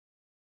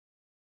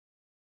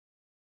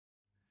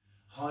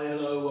Hi,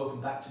 hello,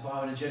 welcome back to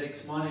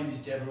Bioenergetics. My name is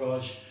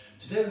Devaraj.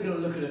 Today we're going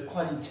to look at a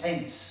quite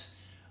intense,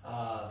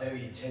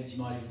 very intense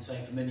you might even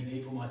say for many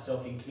people,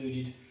 myself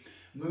included,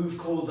 move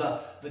called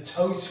the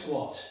toe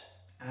squat.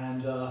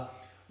 And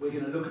we're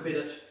going to look a bit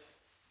at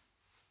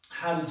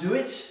how to do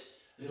it,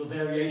 little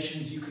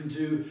variations you can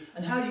do,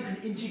 and how you can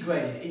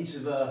integrate it into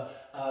the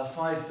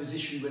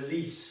 5-position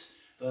release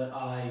that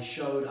I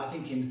showed, I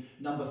think, in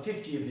number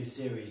 50 of this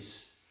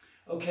series.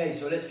 Okay,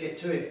 so let's get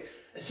to it.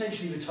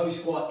 Essentially, the toe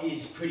squat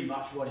is pretty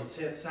much what it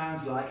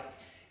sounds like.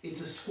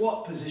 It's a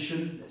squat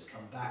position. Let's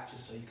come back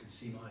just so you can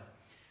see my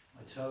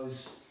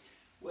toes.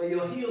 Where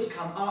your heels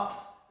come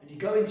up and you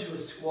go into a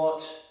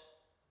squat.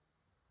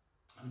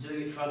 I'm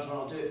doing it front on,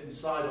 I'll do it from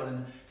side on,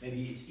 and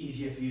maybe it's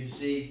easier for you to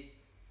see.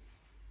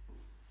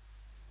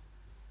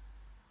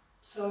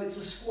 So it's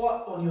a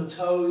squat on your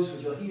toes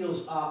with your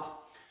heels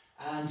up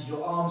and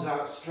your arms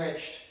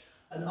outstretched.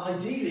 And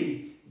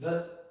ideally,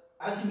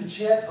 as in the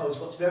chair pose,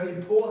 what's very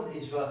important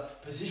is the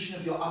position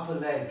of your upper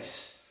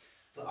legs.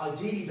 That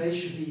ideally they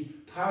should be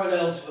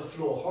parallel to the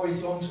floor,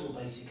 horizontal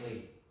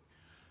basically.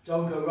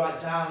 Don't go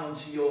right down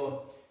onto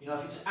your,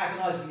 if it's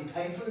agonizingly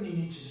painful and you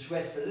need to just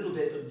rest a little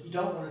bit, but you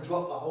don't want to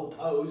drop the whole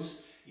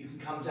pose, you can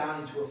come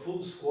down into a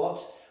full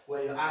squat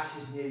where your ass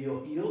is near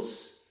your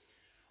heels,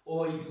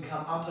 or you can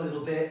come up a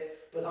little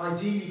bit, but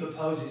ideally the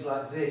pose is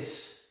like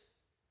this.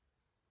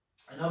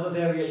 Another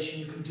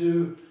variation you can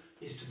do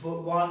is to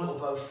put one or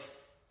both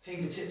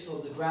fingertips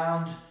on the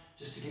ground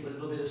just to give a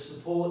little bit of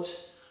support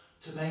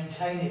to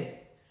maintain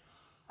it.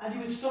 And you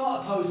would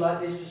start a pose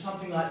like this for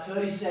something like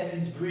 30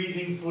 seconds,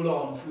 breathing full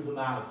on through the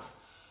mouth.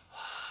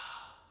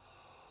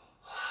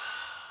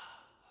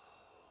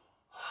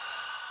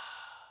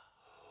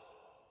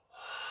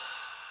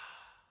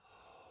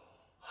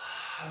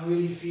 And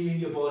really feeling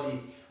your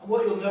body. And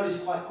what you'll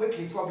notice quite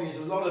quickly probably is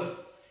a lot of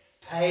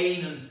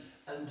pain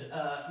and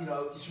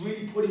it's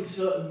really putting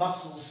certain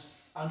muscles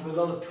under a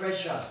lot of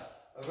pressure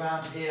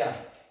around here,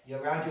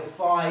 around your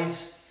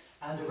thighs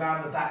and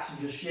around the backs of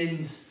your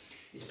shins.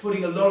 It's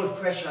putting a lot of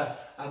pressure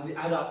on the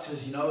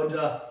adductors, and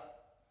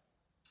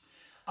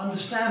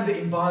understand that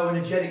in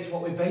bioenergetics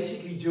what we're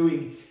basically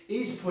doing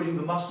is putting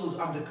the muscles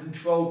under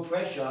controlled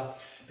pressure,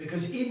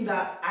 because in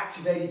that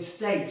activated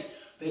state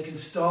they can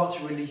start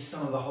to release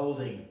some of the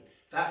holding.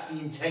 That's the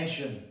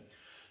intention.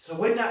 So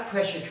when that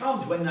pressure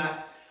comes, when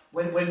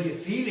the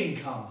feeling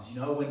comes,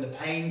 when the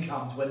pain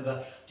comes, when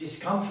the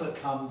discomfort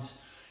comes,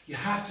 you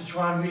have to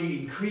try and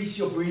really increase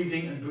your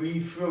breathing and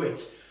breathe through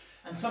it.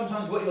 And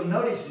sometimes what you'll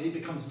notice is it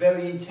becomes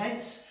very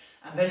intense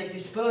and then it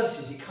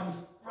disperses. It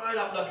comes right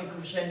up like a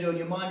crescendo and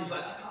your mind is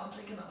like, I can't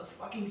take another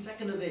fucking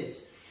second of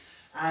this.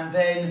 And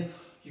then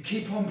you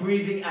keep on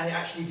breathing and it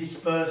actually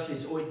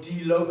disperses or it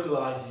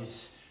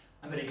delocalizes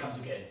and then it comes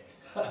again.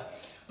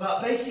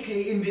 But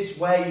basically in this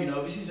way,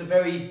 this is a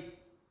very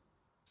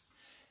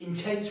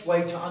intense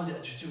way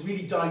just a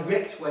really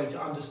direct way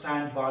to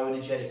understand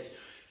bioenergetics.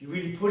 You're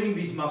really putting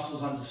these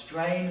muscles under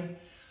strain,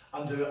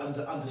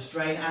 under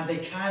strain, and they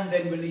can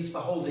then release the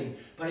holding,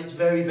 but it's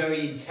very,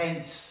 very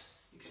intense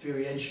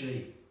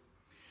experientially.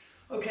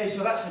 Okay,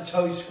 so that's the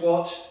toe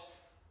squat.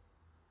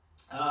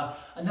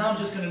 And now I'm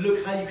just going to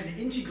look how you can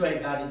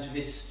integrate that into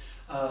this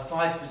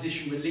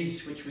 5-position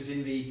release, which was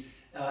in the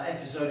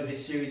episode of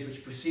this series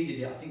which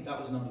preceded it. I think that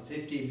was number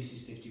 50 and this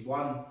is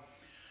 51.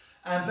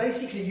 And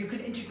basically you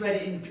can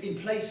integrate it in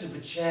place of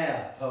the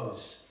chair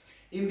pose.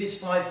 In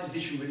this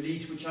 5-position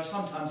release, which I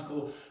sometimes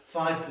call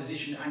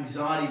 5-position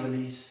anxiety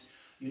release,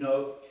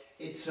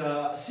 it's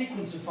a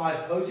sequence of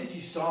 5 poses.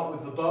 You start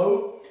with the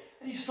bow,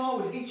 and you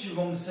start with each of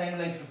them the same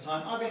length of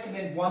time. I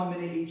recommend 1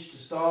 minute each to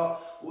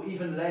start, or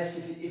even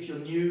less if you're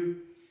new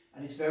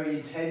and it's very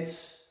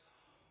intense.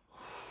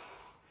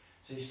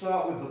 So you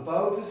start with the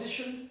bow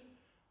position,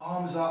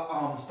 arms up,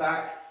 arms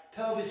back,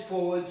 pelvis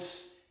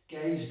forwards,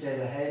 gaze dead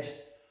ahead,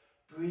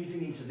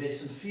 breathing into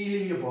this and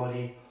feeling your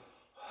body.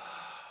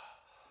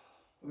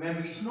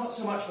 Remember, it's not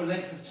so much the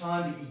length of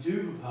time that you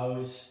do the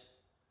pose.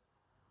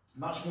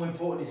 Much more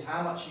important is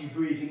how much you're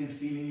breathing and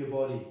feeling your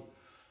body.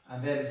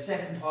 And then the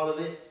second part of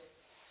it,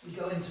 we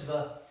go into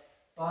the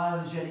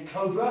bioenergetic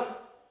cobra,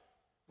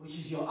 which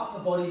is your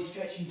upper body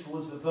stretching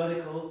towards the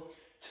vertical,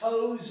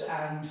 toes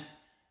and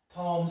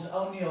palms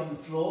only on the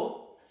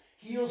floor,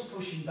 heels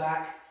pushing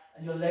back,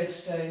 and your legs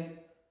staying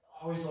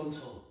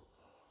horizontal.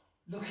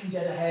 Looking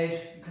dead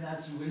ahead, you can add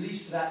some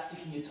release to that,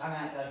 sticking your tongue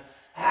out, going,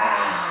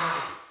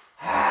 ah!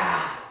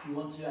 If you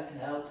want to, that can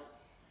help.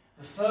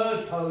 The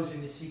third pose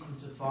in this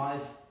sequence of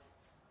 5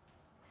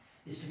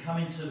 is to come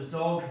into the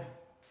dog,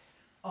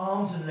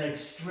 arms and legs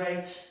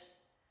straight,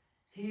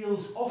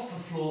 heels off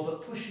the floor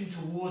but pushing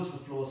towards the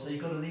floor, so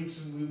you've got to leave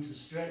some room to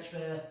stretch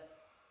there.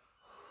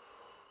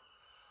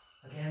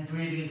 Again,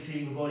 breathing and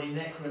feeling the body,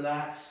 neck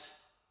relaxed.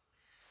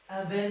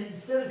 And then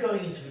instead of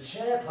going into the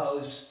chair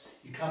pose,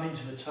 you come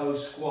into the toe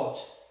squat,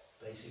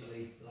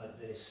 basically like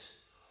this.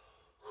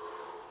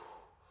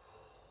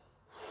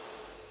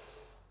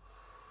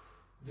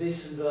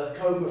 This and the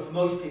cobra for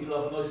most people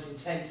are the most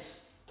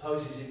intense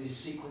poses in this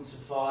sequence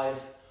of 5.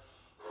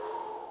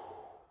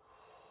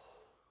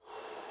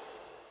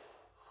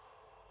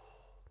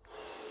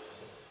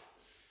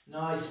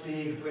 Nice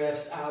big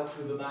breaths out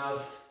through the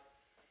mouth.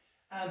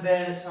 And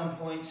then at some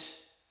point,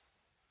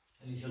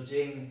 with your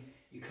ding,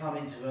 you come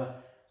into an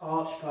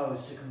arch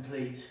pose to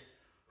complete.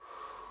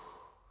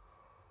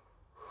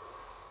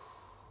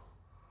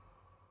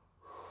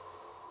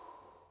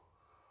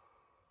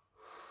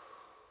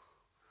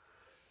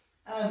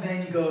 And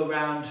then you go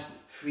around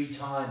 3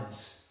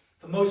 times.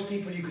 For most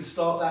people, you could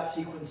start that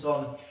sequence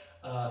on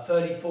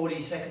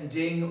 30-40 second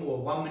ding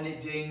or 1 minute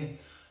ding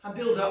and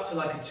build up to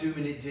like a 2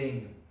 minute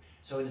ding.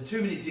 So in a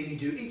 2 minute ding, you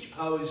do each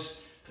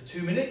pose for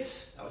 2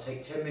 minutes. That will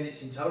take 10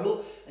 minutes in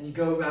total, and you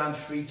go around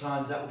 3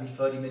 times. That will be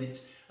 30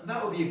 minutes, and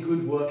that will be a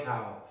good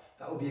workout.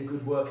 That will be a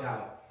good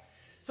workout.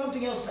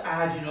 Something else to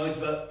add, you know, is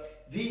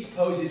that these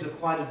poses are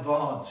quite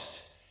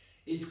advanced.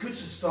 It's good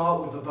to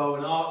start with a bow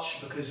and arch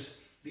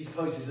because these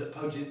poses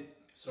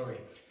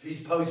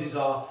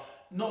are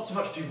not so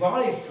much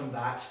derived from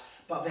that,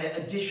 but they're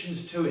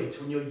additions to it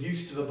when you're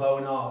used to the bow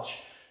and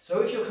arch.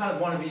 So if you're kind of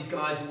one of these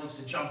guys who wants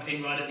to jump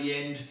in right at the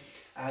end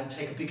and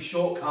take a big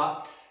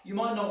shortcut, you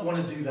might not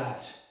want to do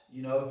that.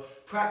 You know,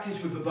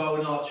 practice with the bow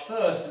and arch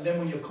first, and then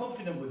when you're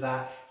confident with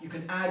that, you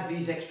can add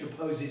these extra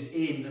poses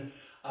in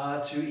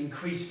to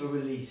increase the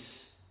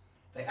release.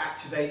 They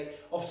activate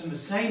often the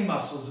same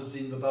muscles as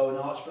in the bow and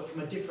arch, but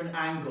from a different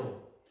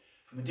angle.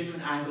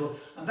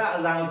 And that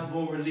allows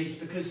more release,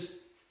 because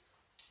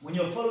when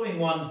you're following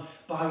one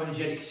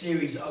bioenergetic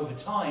series over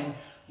time,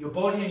 your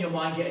body and your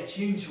mind get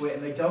attuned to it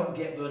and they don't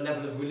get the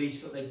level of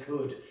release that they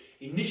could.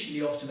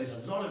 Initially, often there's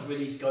a lot of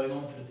release going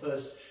on for the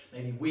first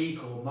maybe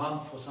week or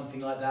month or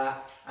something like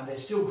that, and they're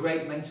still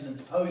great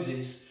maintenance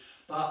poses,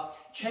 but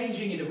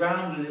changing it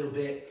around a little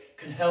bit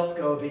can help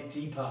go a bit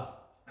deeper,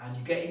 and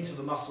you get into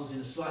the muscles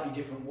in a slightly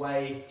different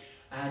way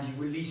and you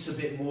release a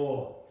bit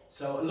more.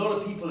 So a lot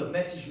of people have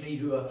messaged me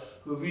who are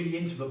really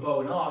into the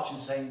bow and arch and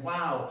saying,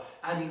 wow,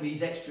 adding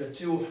these extra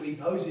 2 or 3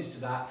 poses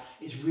to that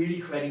is really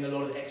creating a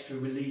lot of extra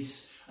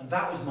release. And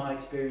that was my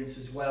experience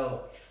as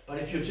well. But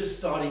if you're just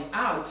starting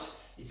out,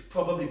 it's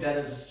probably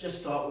better to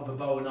just start with a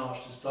bow and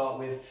arch to start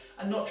with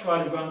and not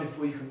try to run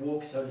before you can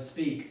walk, so to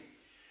speak.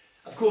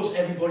 Of course,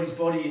 everyone's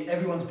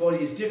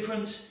body is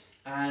different,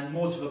 and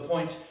more to the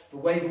point, the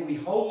way that we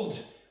hold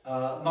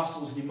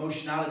muscles and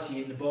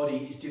emotionality in the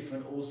body is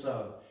different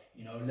also.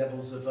 You know,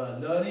 levels of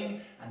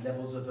learning and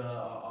levels of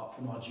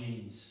from our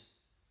genes.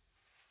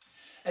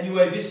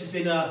 Anyway, this has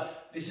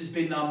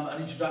been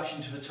an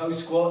introduction to the toe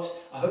squat.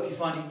 I hope you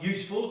find it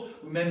useful.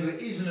 Remember,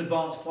 it is an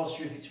advanced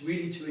posture. If it's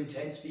really too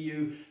intense for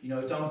you, you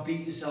know, don't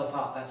beat yourself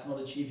up. That's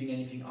not achieving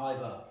anything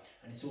either,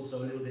 and it's also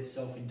a little bit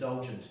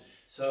self-indulgent.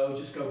 So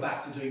just go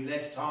back to doing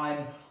less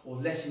time or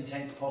less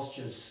intense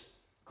postures.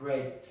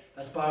 Great.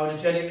 That's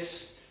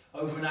Bioenergetics.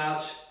 Over and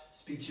out.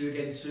 Speak to you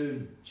again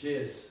soon.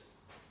 Cheers.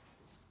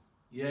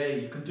 Yay,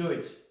 you can do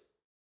it.